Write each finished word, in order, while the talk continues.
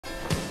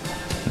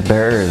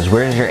Burrs,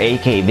 where's your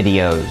AK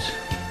videos?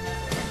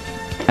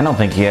 I don't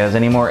think he has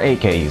any more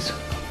AKs.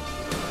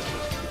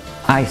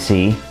 I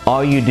see.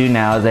 All you do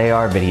now is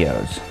AR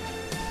videos.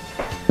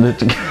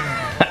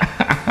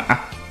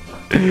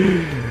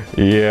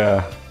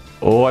 Yeah.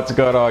 What's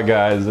going on,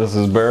 guys? This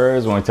is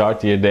Burrs. I want to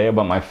talk to you today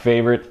about my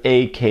favorite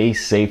AK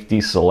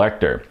Safety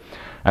Selector.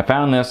 I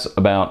found this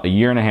about a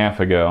year and a half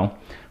ago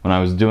when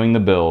I was doing the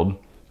build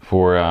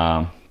for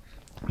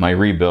my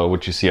rebuild,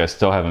 which you see I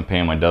still haven't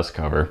painted my dust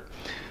cover,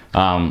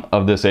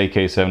 of this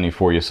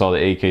AK-74. You saw the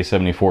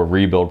AK-74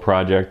 rebuild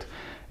project,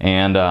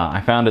 and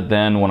I found it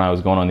then when I was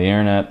going on the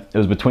internet. It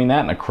was between that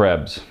and a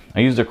Krebs.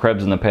 I used a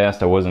Krebs in the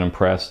past. I wasn't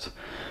impressed.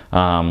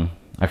 I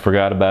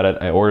forgot about it.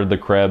 I ordered the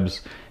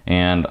Krebs,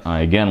 and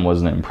I again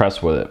wasn't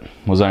impressed with it.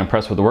 Was I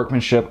impressed with the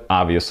workmanship?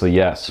 Obviously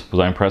yes. Was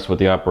I impressed with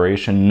the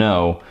operation?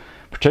 No.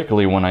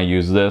 Particularly when I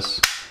use this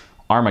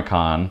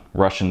Armacon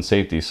Russian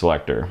Safety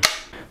Selector.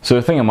 So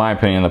the thing, in my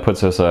opinion, that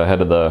puts us ahead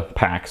of the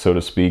pack, so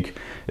to speak,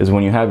 is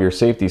when you have your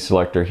safety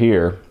selector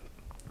here,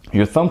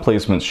 your thumb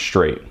placement's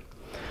straight.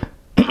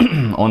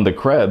 On the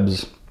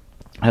Krebs,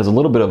 has a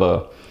little bit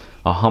of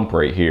a hump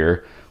right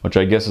here, which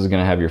I guess is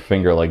going to have your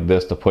finger like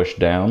this to push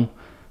down.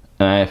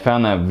 And I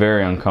found that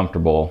very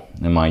uncomfortable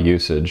in my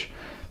usage.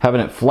 Having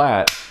it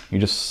flat, you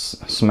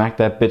just smack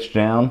that bitch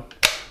down,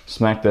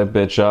 smack that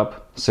bitch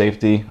up,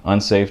 safety,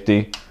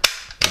 unsafety.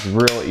 It's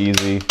real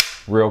easy,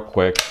 real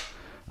quick,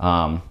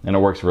 and it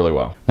works really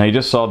well. Now you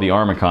just saw the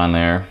Armacon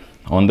there.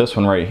 On this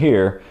one right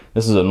here,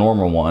 this is a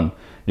normal one.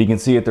 You can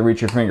see it to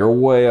reach your finger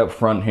way up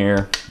front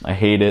here. I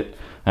hate it.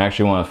 I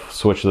actually want to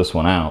switch this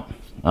one out.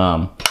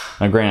 Now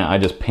granted, I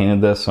just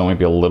painted this, so it might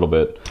be a little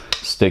bit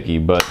sticky,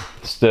 but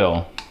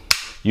still,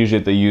 usually you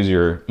have to use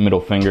your middle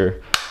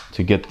finger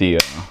to get the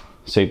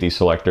safety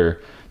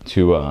selector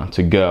to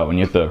go, and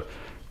you have to,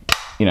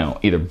 you know,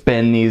 either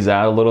bend these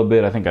out a little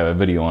bit. I think I have a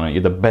video on it.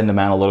 You have to bend them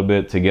out a little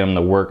bit to get them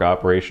to work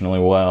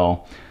operationally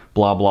well.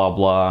 Blah, blah,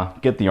 blah.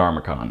 Get the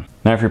Armacon.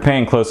 Now, if you're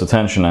paying close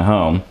attention at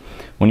home,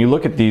 when you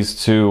look at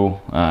these two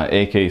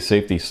AK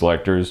safety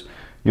selectors,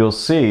 you'll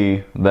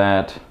see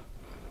that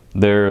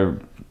they're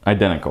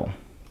identical.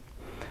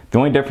 The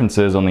only difference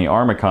is on the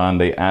Armacon,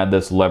 they add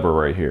this lever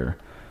right here.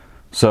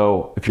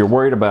 So if you're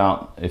worried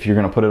about if you're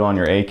going to put it on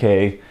your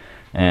AK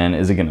and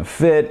is it going to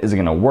fit, is it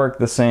going to work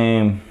the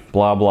same,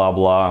 blah, blah,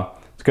 blah,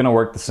 it's going to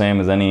work the same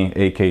as any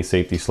AK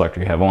safety selector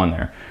you have on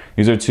there.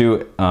 These are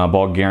two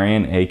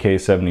Bulgarian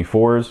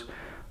AK-74s,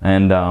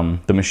 and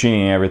the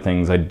machining and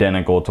everything's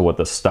identical to what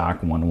the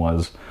stock one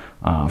was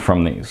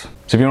from these.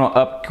 So if you want to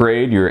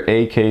upgrade your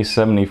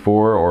AK-74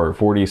 or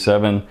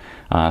 47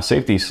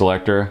 safety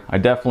selector, I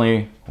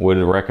definitely would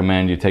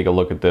recommend you take a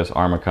look at this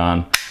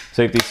Armacon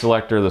Safety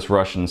Selector, this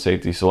Russian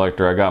Safety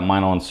Selector. I got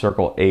mine on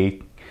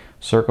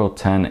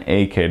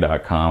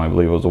circle10ak.com, I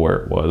believe was where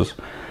it was.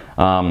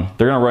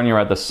 They're going to run you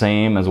at the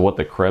same as what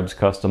the Krebs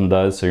custom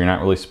does, so you're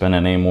not really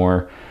spending any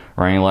more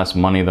or any less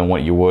money than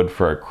what you would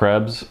for a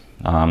Krebs.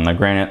 Now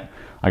granted,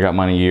 I got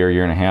mine a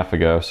year and a half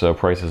ago, so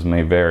prices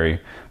may vary,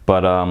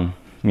 but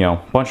you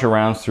know, bunch of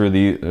rounds through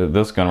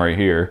this gun right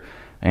here,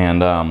 and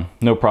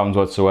no problems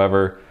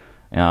whatsoever.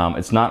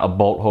 It's not a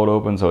bolt hold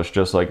open, so it's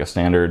just like a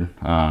standard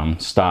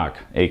stock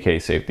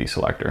AK safety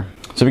selector.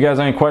 So if you guys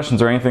have any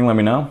questions or anything, let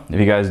me know. If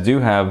you guys do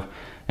have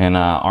an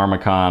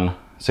Armacon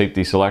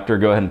safety selector,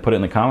 go ahead and put it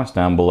in the comments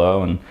down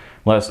below and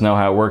let us know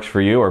how it works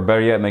for you, or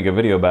better yet, make a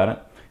video about it.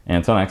 And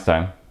until next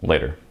time,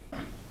 later. I'm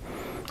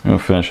gonna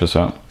finish this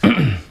up. So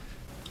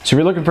if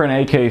you're looking for an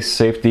AK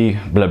safety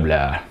blah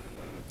blah,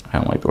 I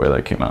don't like the way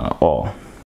that came out at all.